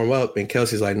trying to warm up, and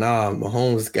Kelsey's like, nah,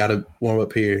 Mahomes got to warm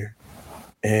up here.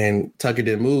 And Tucker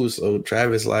didn't move, so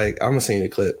Travis like, I'm going to sing the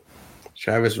clip.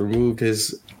 Travis removed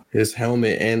his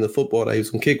helmet and the football that he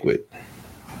was going to kick with.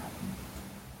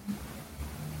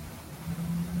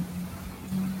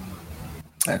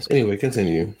 Anyway,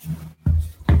 continue.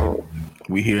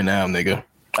 We here now, nigga.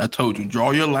 I told you,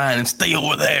 draw your line and stay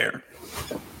over there.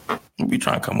 We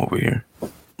trying to come over here.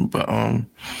 But I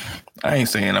ain't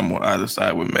saying I'm on either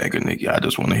side with Meg or Nikki. I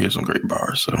just want to hear some great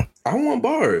bars. So I want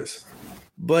bars.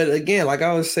 But again, like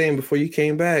I was saying before you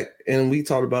came back and we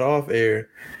talked about off air,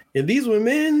 if these were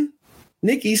men,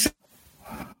 Nikki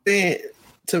saying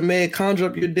to Meg, conjure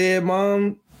up your dead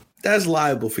mom, that's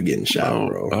liable for getting shot,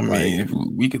 bro. I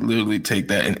mean, we could literally take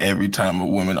that in every time a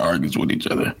woman argues with each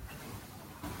other.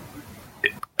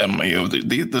 I mean,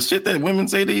 the shit that women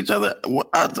say to each other,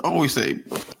 I always say,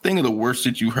 think of the worst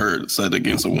shit you heard said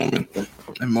against a woman.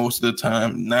 And most of the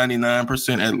time,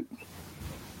 99%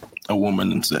 a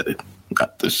woman said it.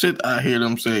 The shit I hear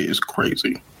them say is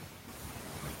crazy.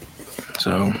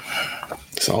 So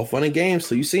it's all fun and games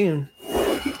till you see him.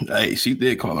 Hey, she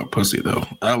did call her pussy though.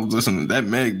 I was listening. That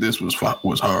Meg, this was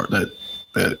hard.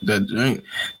 That drink,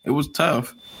 it was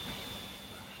tough.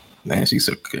 And she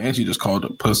just called her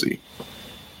pussy.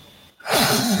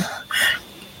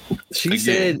 She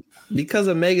said because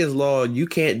of Megan's law, you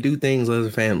can't do things as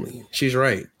a family. She's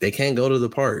right. They can't go to the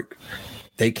park.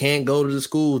 They can't go to the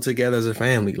school together as a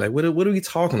family. Like, what are we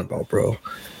talking about, bro?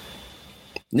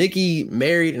 Nikki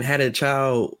married and had a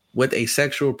child with a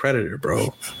sexual predator,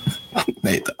 bro.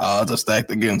 The odds are stacked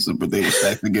against her, but they were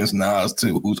stacked against Nas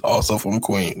too, who's also from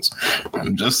Queens.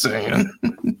 I'm just saying.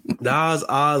 Nas'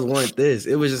 odds weren't this.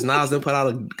 It was just Nas didn't put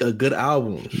out a good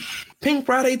album. Pink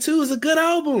Friday 2 is a good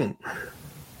album.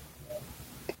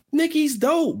 Nicki's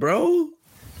dope, bro.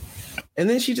 And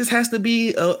then she just has to be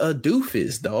a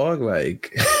doofus, dog.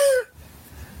 Like,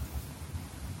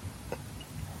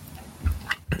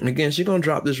 again, she gonna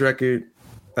drop this record.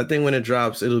 I think when it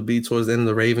drops, it'll be towards the end of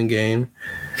the Raven game.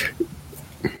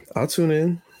 I'll tune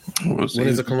in. We'll see when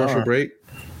is a commercial break?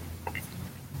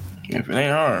 If it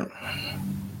ain't hard.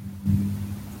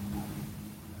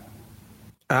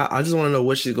 I just want to know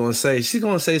what she's gonna say. She's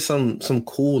gonna say some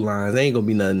cool lines. They ain't gonna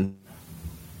be nothing.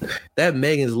 That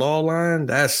Megan's Law line,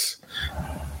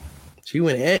 she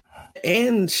went at,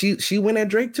 and she went at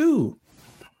Drake too,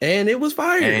 and it was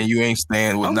fire. And you ain't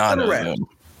staying with nada.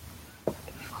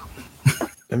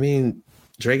 I mean,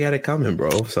 Drake had it coming,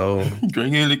 bro. So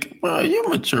Drake had it. Well, your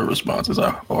mature responses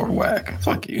are whack.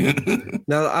 Fuck you.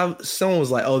 Now, someone was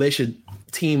like, "Oh, they should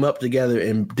team up together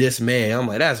and diss Meg." I'm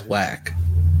like, that's whack.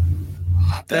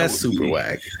 That's super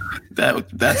whack. That's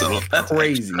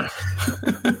crazy.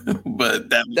 But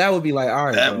that would be like, all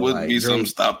right, that bro, would like, be Drake. some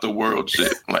stop the world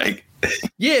shit. Like,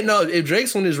 yeah, no, if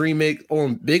Drake's on his remake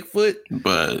on Bigfoot,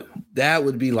 but that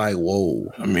would be like,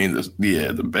 whoa. I mean,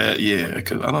 the bad,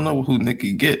 because I don't know who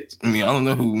Nicki gets. I mean, I don't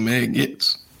know who Meg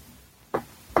gets.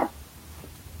 What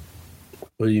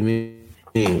do you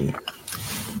mean?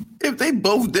 If they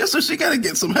both diss her, she got to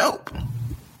get some help.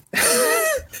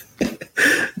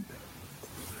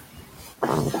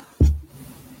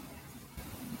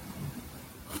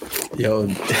 Yo,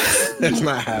 that's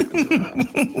not happening.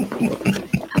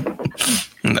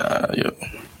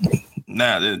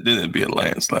 Nah, then it'd be a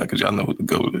landslide because y'all know who the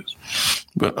GOAT is.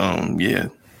 But yeah,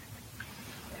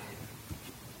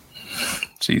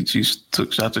 she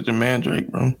took shots at your man Drake,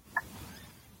 bro.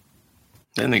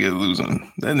 That nigga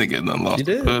losing. That nigga done lost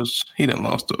a push. He done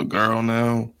lost to a girl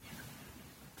now.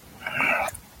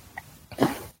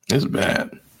 It's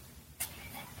bad.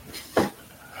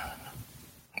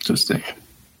 Just saying.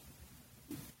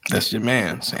 That's your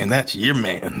man's, and that's your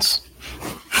man's.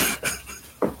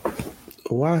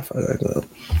 Wi-Fi that up.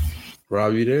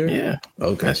 Rob, you there? Yeah.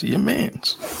 Okay. That's your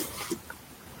man's.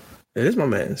 It is my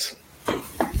man's.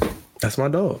 That's my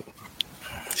dog.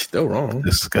 Still wrong.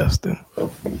 Disgusting.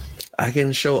 I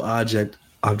can show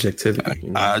objectivity.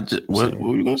 You know? What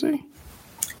were you gonna say?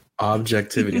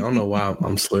 Objectivity. I don't know why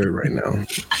I'm slurred right now.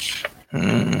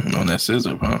 On that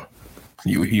scissor, huh?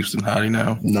 You a Houston hottie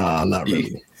now? Nah, not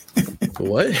really.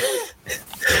 What?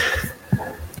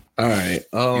 All right.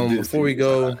 Before we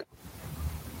go,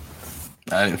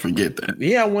 I didn't forget that.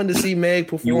 Yeah, I wanted to see Meg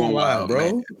perform live,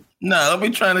 bro. Man. Nah, let me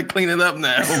try to clean it up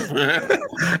now, bro.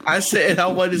 I said I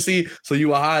wanted to see. So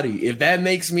you a hottie? If that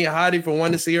makes me a hottie for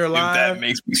wanting to see her live, if that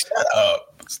makes me shut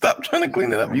up. Stop trying to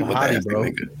clean it up. You a hottie, bro.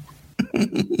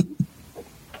 Nigga.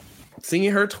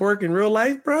 Seeing her twerk in real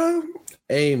life, bro.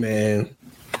 Hey, man,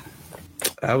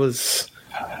 that was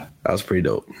pretty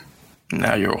dope.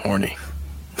 Now you're horny.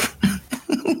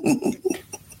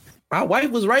 My wife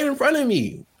was right in front of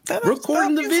me,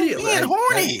 recording the video. Being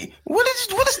horny. What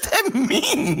does that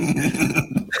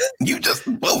mean? You just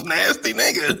both nasty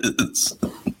niggas.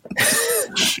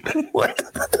 What?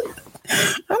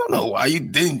 I don't know why you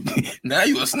didn't. Now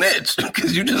you a snitch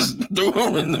because you just threw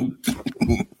her in the.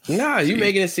 Nah, you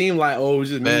making it seem like it was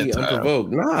just me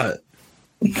unprovoked. Nah.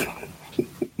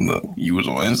 Look, you was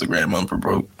on Instagram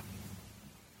unprovoked.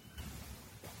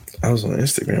 I was on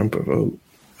Instagram unprovoked.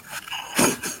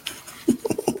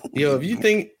 Yo,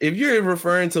 if you're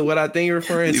referring to what I think you're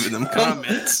referring to, leave them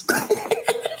comments.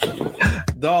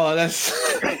 Dog, that's.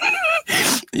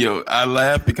 Yo, I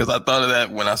laughed because I thought of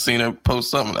that when I seen her post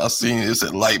something. I seen it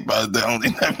said light by the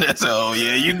only time that's oh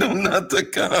yeah, you know not to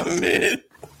comment.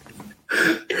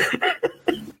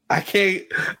 I can't.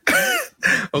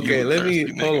 Okay, let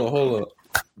me hold on.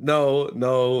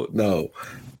 No.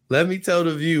 Let me tell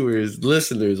the viewers,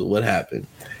 listeners, what happened.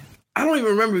 I don't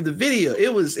even remember the video.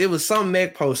 It was some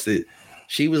Meg posted.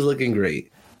 She was looking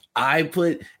great. I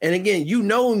put, and again, you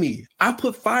know me. I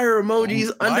put fire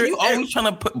emojis Why under. Are you always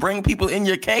trying to bring people in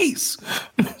your case?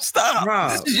 Stop.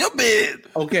 Rob, this is your bed.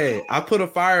 Okay, I put a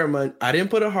fire emoji. I didn't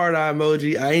put a heart eye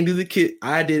emoji. I didn't do the kid.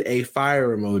 I did a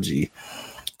fire emoji.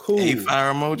 Cool. A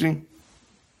fire emoji?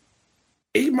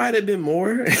 It might have been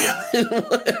more.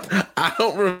 I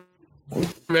don't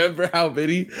remember how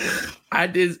many. I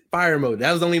did fire emoji.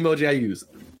 That was the only emoji I used.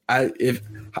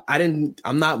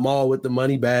 I'm not mall with the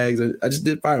money bags. I just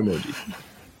did fire emoji.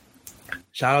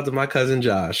 Shout out to my cousin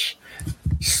Josh,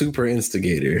 super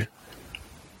instigator.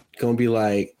 Gonna be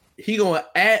like, he gonna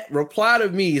reply to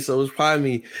me. So it's probably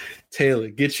me, Taylor,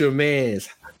 get your mans.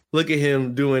 Look at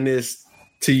him doing this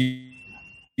to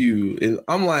you. And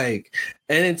I'm like,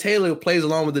 and then Taylor plays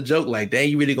along with the joke, like, dang,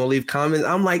 you really gonna leave comments?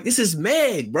 I'm like, this is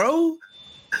Meg, bro.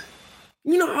 You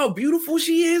You know how beautiful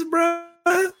she is, bro.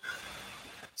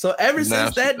 So ever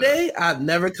since that day, I've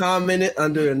never commented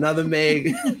under another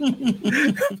Meg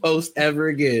post ever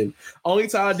again. Only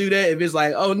time I do that if it's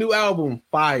like, oh, new album,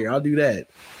 fire. I'll do that.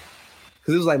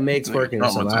 Because it was like Meg twerking or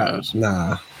something.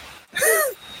 Nah.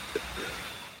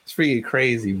 It's freaking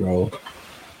crazy, bro.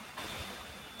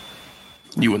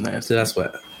 You were nasty. So that's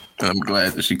what. I'm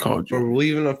glad that she called you. For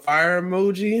leaving a fire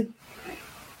emoji.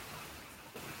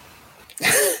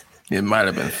 It might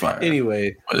have been fire.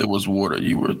 Anyway. But it was water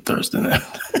you were thirsting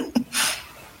at.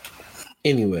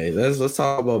 Anyway, let's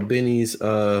talk about Benny's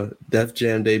Def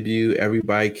Jam debut.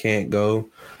 Everybody Can't Go.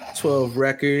 12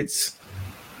 records.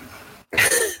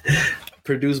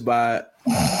 Produced by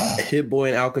Hit Boy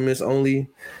and Alchemist only.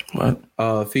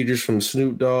 What? Features from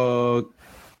Snoop Dogg,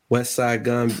 West Side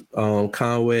Gun,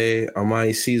 Conway,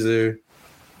 Armani Caesar,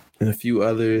 and a few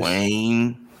others.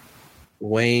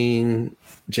 Wayne,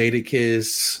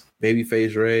 Jadakiss,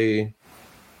 Babyface Ray.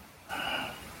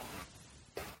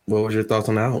 What was your thoughts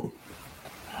on the album?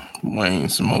 Wayne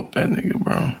smoked that nigga,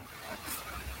 bro.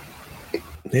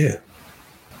 Yeah.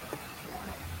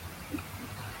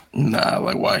 Nah,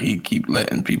 like why he keep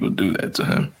letting people do that to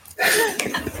him?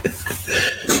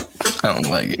 I don't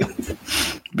like it.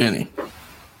 Benny.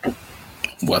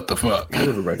 What the fuck? What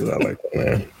are the records I like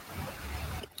that,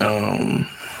 man?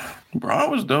 Braun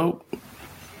was dope.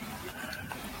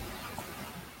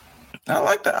 I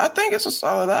like that. I think it's a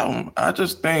solid album. I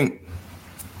just think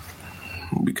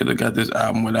we could have got this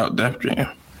album without Def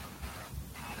Jam.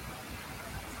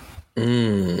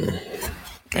 Mm.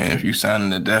 And if you sign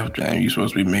into Def Jam, you're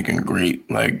supposed to be making great,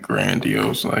 like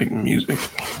grandiose, like music.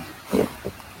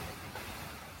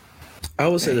 I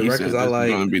would say the records I like.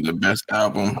 It's going to be the best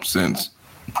album since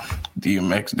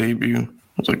DMX debut.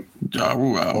 It's like Ja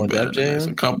Rule album. On Def Jam? There's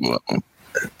a couple of them.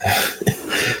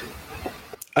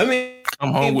 I mean,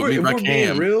 Come Home With Me by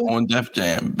Cam on Def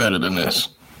Jam. Better than this.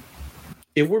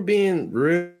 If we're being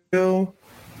real,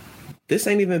 this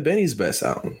ain't even Benny's best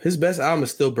album. His best album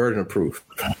is still Burden of Proof.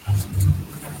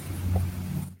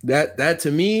 That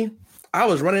to me, I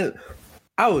was running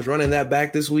that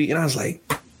back this week, and I was like,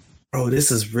 bro,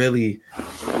 this is really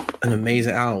an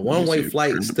amazing album. One Way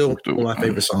Flight is still one of my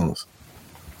favorite songs.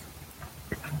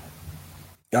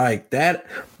 Like that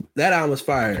album was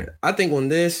fire. I think on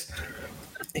this,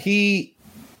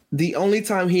 the only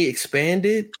time he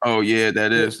expanded. Oh yeah,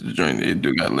 that is the joint. It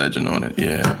do got Legend on it.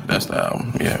 Yeah, that's the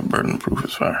album. Yeah, Burden of Proof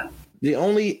is fire. The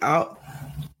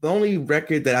only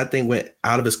record that I think went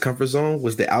out of his comfort zone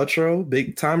was the outro,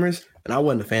 Big Timers, and I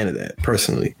wasn't a fan of that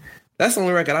personally. That's the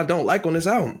only record I don't like on this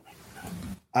album.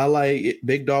 I like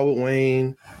Big Dog with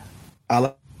Wayne. I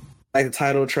like the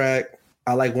title track.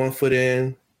 I like One Foot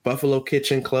In, Buffalo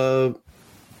Kitchen Club,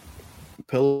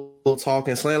 Pillow Talk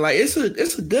and Slam. Like it's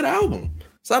a good album.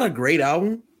 It's not a great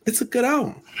album. It's a good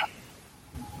album.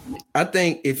 I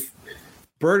think if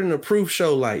Burden of Proof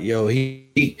show like, yo,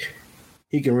 he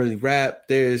can really rap.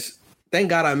 There's Thank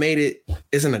God I Made It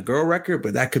isn't a girl record,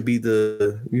 but that could be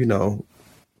the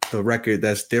record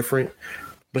that's different.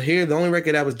 But here, the only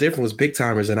record that was different was Big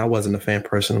Timers, and I wasn't a fan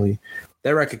personally.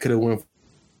 That record could have went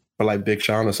for like Big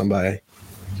Sean or somebody.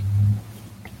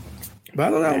 But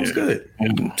I thought that was good.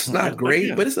 It's not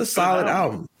great, but it's a solid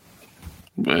album.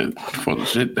 But for the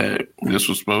shit that this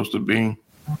was supposed to be.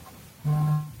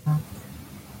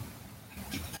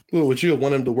 Well, would you have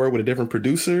wanted him to work with a different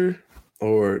producer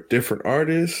or different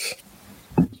artist?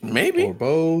 Maybe. Or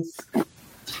both?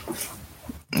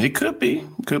 It could be.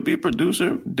 Could be a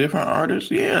producer, different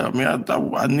artist. Yeah, I mean,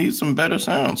 I need some better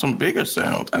sound, some bigger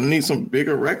sound. I need some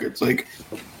bigger records. Like,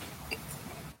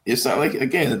 it sound like,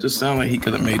 again, it just sounded like he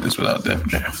could have made this without Def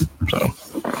Jam. So,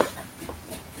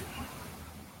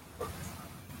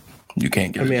 you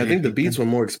can't get. I mean, I think the beats were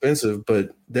more expensive, but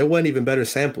there wasn't even better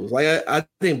samples. Like, I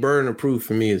think Burden of Proof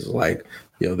for me is like,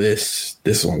 yo, this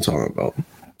is what I'm talking about.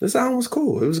 This album was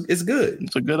cool. It's good.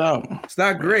 It's a good album. It's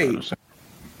not great.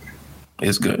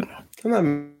 It's good. I'm not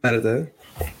mad at that.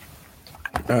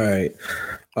 All right.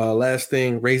 Last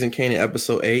thing, Raising Kanan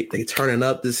episode 8. They turning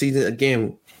up this season.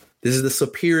 Again, this is the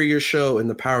superior show in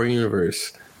the Power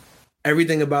universe.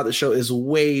 Everything about the show is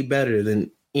way better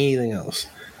than anything else.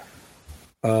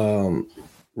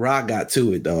 Rock got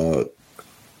to it, dog.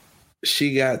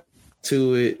 She got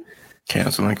to it.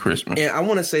 Canceling Christmas. And I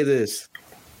want to say this.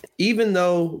 Even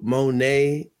though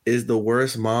Monet is the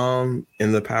worst mom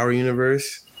in the Power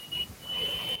universe,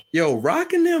 yo,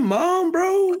 rocking them mom,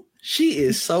 bro. She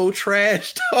is so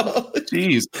trash, dog.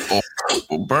 Jeez.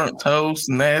 Burnt toast,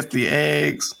 nasty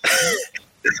eggs.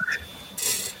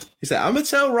 He said, I'm going to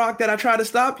tell Rock that I tried to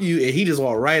stop you. And he just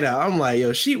walked right out. I'm like,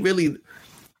 yo, she really...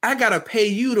 I gotta pay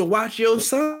you to watch your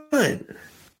son.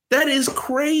 That is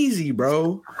crazy,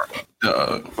 bro.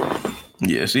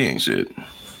 Yeah, she ain't shit.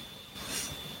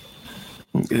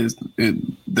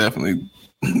 It definitely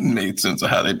made sense of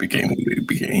how they became who they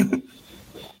became.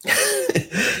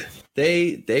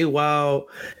 They wow.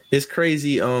 It's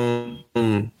crazy.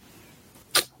 With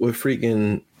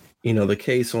freaking, the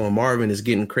case on Marvin is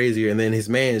getting crazier, and then his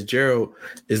man Gerald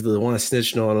is the one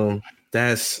snitching on him.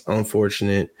 That's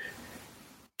unfortunate.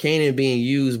 Kanan being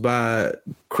used by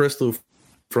Crystal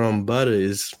from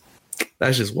Butter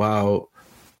that's just wild.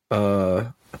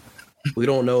 We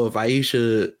don't know if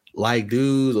Aisha like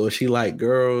dudes or she like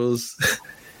girls.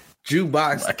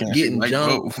 Jukebox getting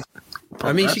jumped.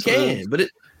 I mean, she can, but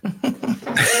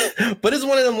but it's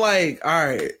one of them like, all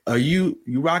right, are you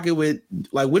rocking with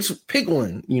like pick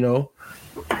one,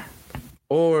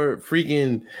 or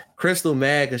freaking Crystal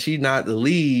mad because she's not the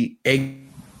lead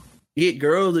and get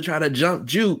girls to try to jump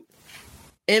Juke,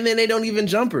 and then they don't even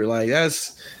jump her. Like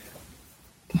that's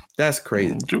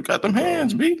crazy. Juke got them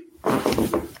hands, B.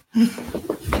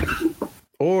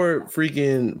 Or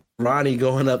freaking Ronnie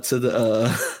going up to the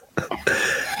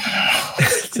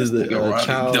to the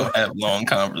child. Don't have long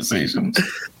conversations.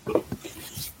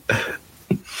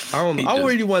 I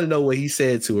really want to know what he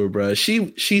said to her, bro.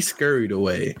 She scurried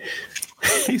away.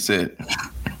 He said,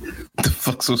 "The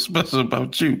fuck's so special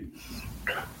about you?"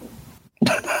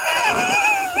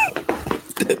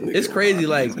 It's crazy,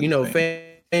 like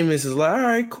Famous is like, all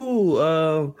right,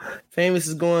 cool. Famous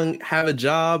is going to have a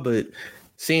job, but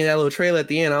seeing that little trailer at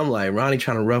the end, I'm like, Ronnie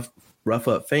trying to rough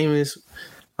up Famous.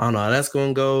 I don't know how that's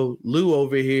going to go. Lou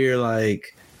over here,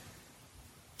 like,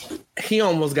 he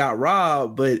almost got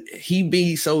robbed, but he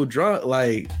be so drunk,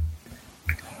 like,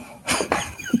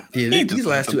 yeah, these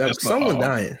last two episodes, someone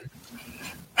dying.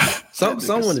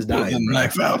 Someone is dying.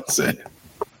 Knife out, said,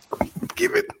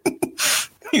 "Give it."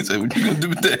 He said, "What you gonna do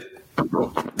with that?"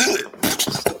 Do it.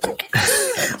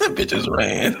 That bitch just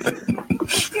ran.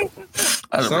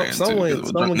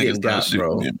 Someone getting got,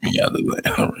 bro. Me out of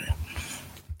there.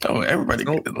 Oh, everybody,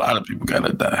 a lot of people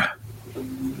gotta die.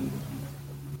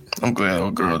 I'm glad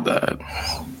old girl died.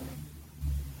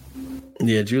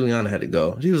 Yeah, Juliana had to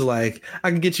go. She was like, I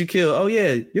can get you killed. Oh,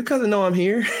 yeah, your cousin know I'm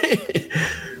here.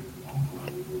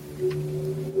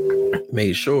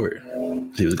 Made sure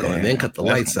she was going, then cut the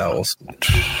lights out.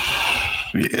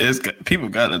 Yeah, people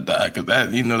gotta die because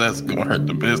that's gonna hurt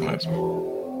the business.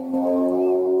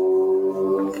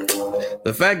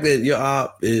 The fact that your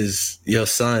op is your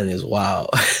son is wild.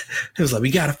 It was like,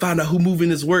 we gotta find out who moving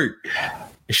this work.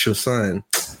 It's your son.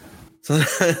 So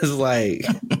it's like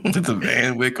it's a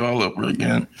Van Wick all over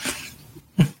again.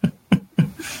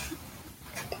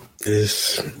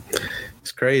 It's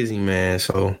crazy, man.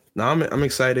 So now I'm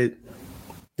excited.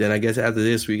 Then I guess after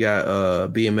this we got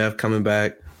BMF coming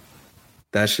back.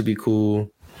 That should be cool.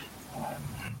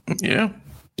 Yeah.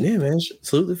 Yeah, man.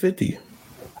 Salute the 50.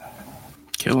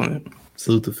 Killing it.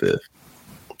 Salute the 5th.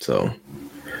 So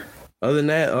other than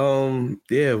that, I'm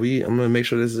gonna make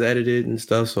sure this is edited and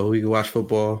stuff so we can watch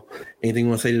football. Anything you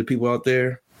want to say to the people out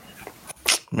there?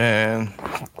 Man,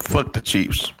 fuck the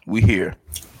Chiefs. We here.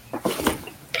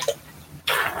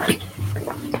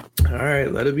 All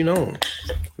right, let it be known.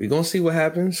 We're gonna see what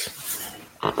happens.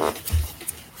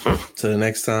 Till the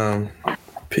next time,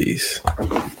 peace.